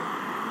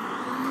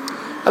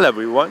Hello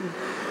everyone,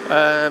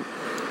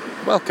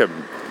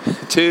 welcome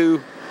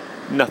to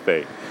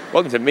nothing.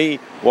 Welcome to me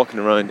walking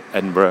around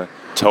Edinburgh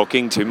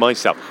talking to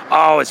myself.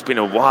 Oh, it's been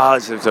a while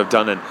since I've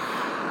done an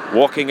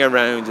walking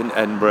around in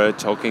Edinburgh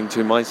talking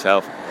to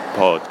myself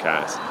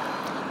podcast.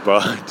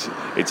 But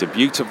it's a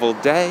beautiful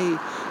day,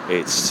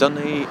 it's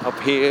sunny up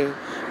here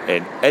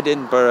in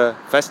Edinburgh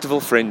Festival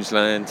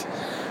Fringeland.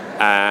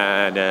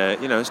 And,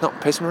 it's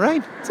not pissing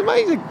rain. It's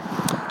amazing.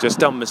 Just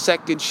done my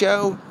second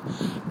show.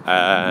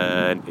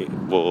 And it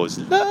was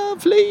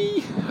lovely.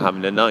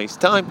 Having a nice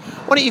time.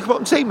 Why don't you come up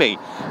and see me?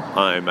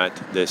 I'm at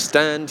the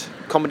Stand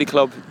Comedy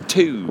Club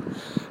 2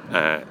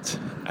 at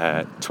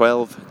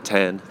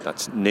 12:10.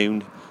 That's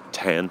noon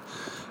 10.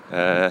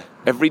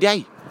 Every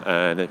day.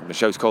 And my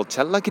show's called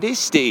Tell It Like It Is,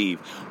 Steve.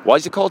 Why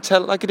is it called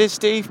Tell It Like It Is,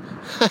 Steve?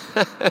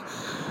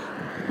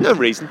 No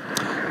reason.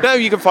 No,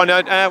 you can find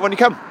out when you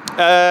come.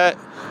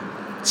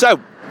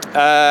 So,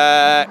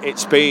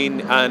 it's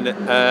been an...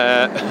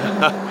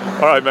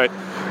 all right, mate.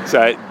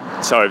 So,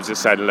 sorry, I was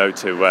just saying hello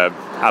to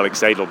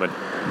Alex Edelman.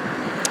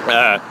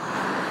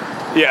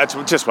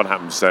 It's just what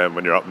happens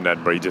when you're up in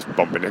Edinburgh. You just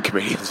bump into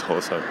comedians all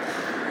the time.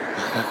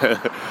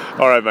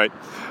 All right, mate.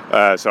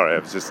 Sorry, I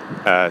was just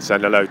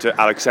saying hello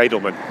to Alex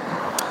Edelman.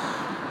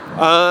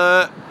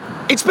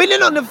 It's been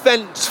an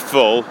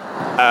uneventful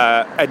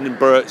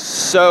Edinburgh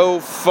so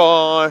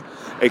far.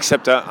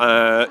 Except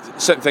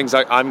certain things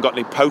like I haven't got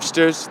any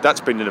posters. That's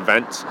been an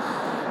event.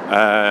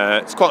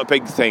 It's quite a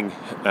big thing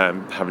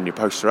having your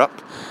poster up.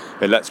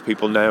 It lets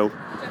people know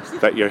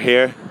that you're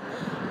here.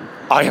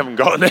 I haven't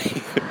got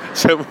any,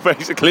 so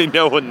basically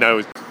no one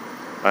knows.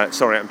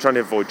 Sorry, I'm trying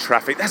to avoid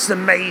traffic. That's the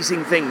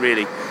amazing thing,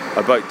 really,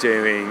 about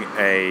doing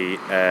a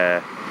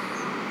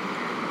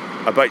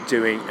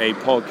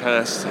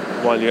podcast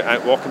while you're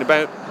out walking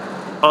about.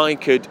 I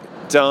could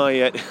die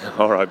at...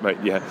 All right, mate,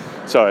 yeah.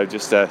 Sorry, I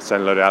just saying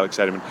hello to Alex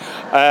Edelman.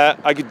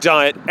 I could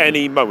die at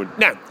any moment.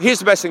 Now, here's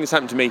the best thing that's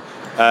happened to me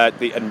at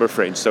the Edinburgh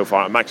Fringe so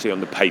far. I'm actually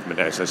on the pavement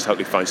now, so it's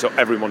totally fine. So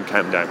everyone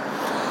calm down.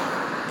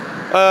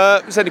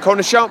 Was at the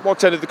corner shop,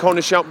 walked out of the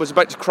corner shop, was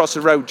about to cross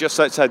the road just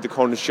outside the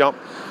corner shop,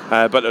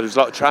 but there was a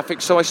lot of traffic,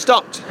 so I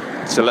stopped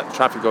to let the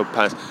traffic go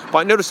past. But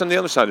I noticed on the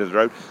other side of the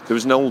road, there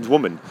was an old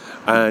woman,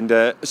 and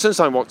as soon as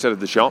I walked out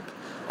of the shop,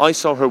 I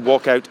saw her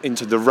walk out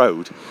into the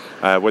road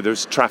where there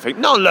was traffic.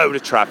 Not a load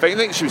of traffic. I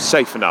think she was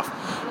safe enough.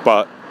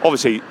 But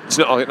obviously, it's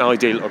not an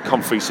ideal or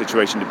comfy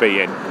situation to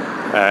be in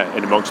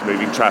amongst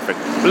moving traffic.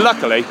 But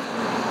luckily,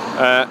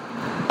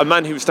 a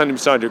man who was standing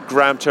beside her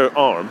grabbed her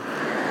arm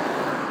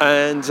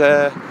and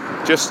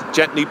just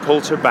gently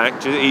pulled her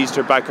back, just eased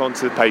her back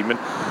onto the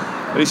pavement.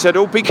 And he said,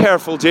 "Oh, be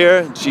careful, dear."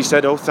 And she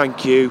said, "Oh,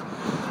 thank you."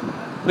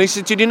 And he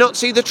said, "Did you not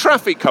see the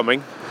traffic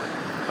coming?"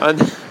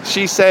 And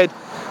she said,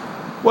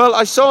 "Well,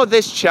 I saw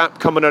this chap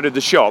coming out of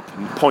the shop,"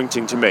 and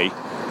pointing to me,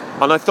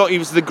 "and I thought he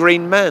was the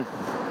Green Man."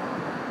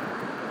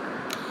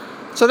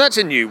 So that's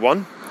a new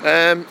one.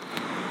 I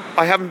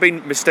haven't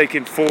been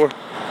mistaken for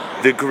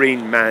the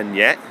Green Man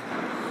yet.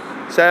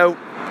 So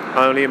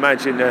I only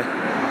imagine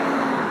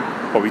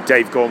probably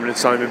Dave Gorman and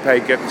Simon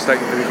Pegg get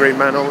mistaken for the Green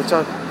Man all the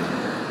time.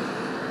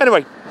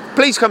 Anyway,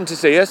 please come to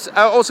see us.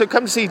 Also,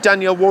 come to see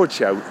Danielle Ward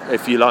show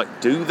if you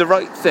like Do the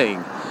Right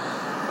Thing.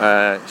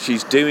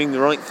 She's doing the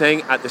right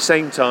thing at the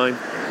same time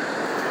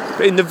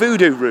in the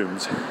Voodoo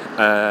Rooms.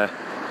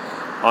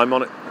 I'm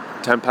on at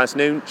 10 past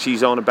noon.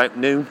 She's on about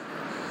noon.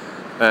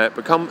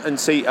 But come and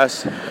see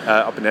us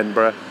up in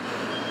Edinburgh.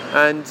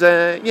 And,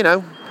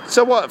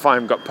 so what if I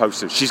haven't got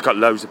posters? She's got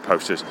loads of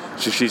posters.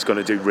 So she's going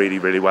to do really,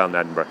 really well in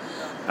Edinburgh.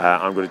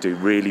 I'm going to do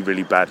really,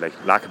 really badly.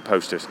 Lack of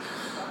posters.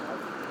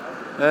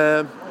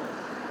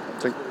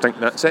 Think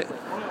that's it.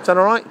 Is that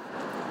all right?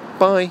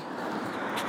 Bye.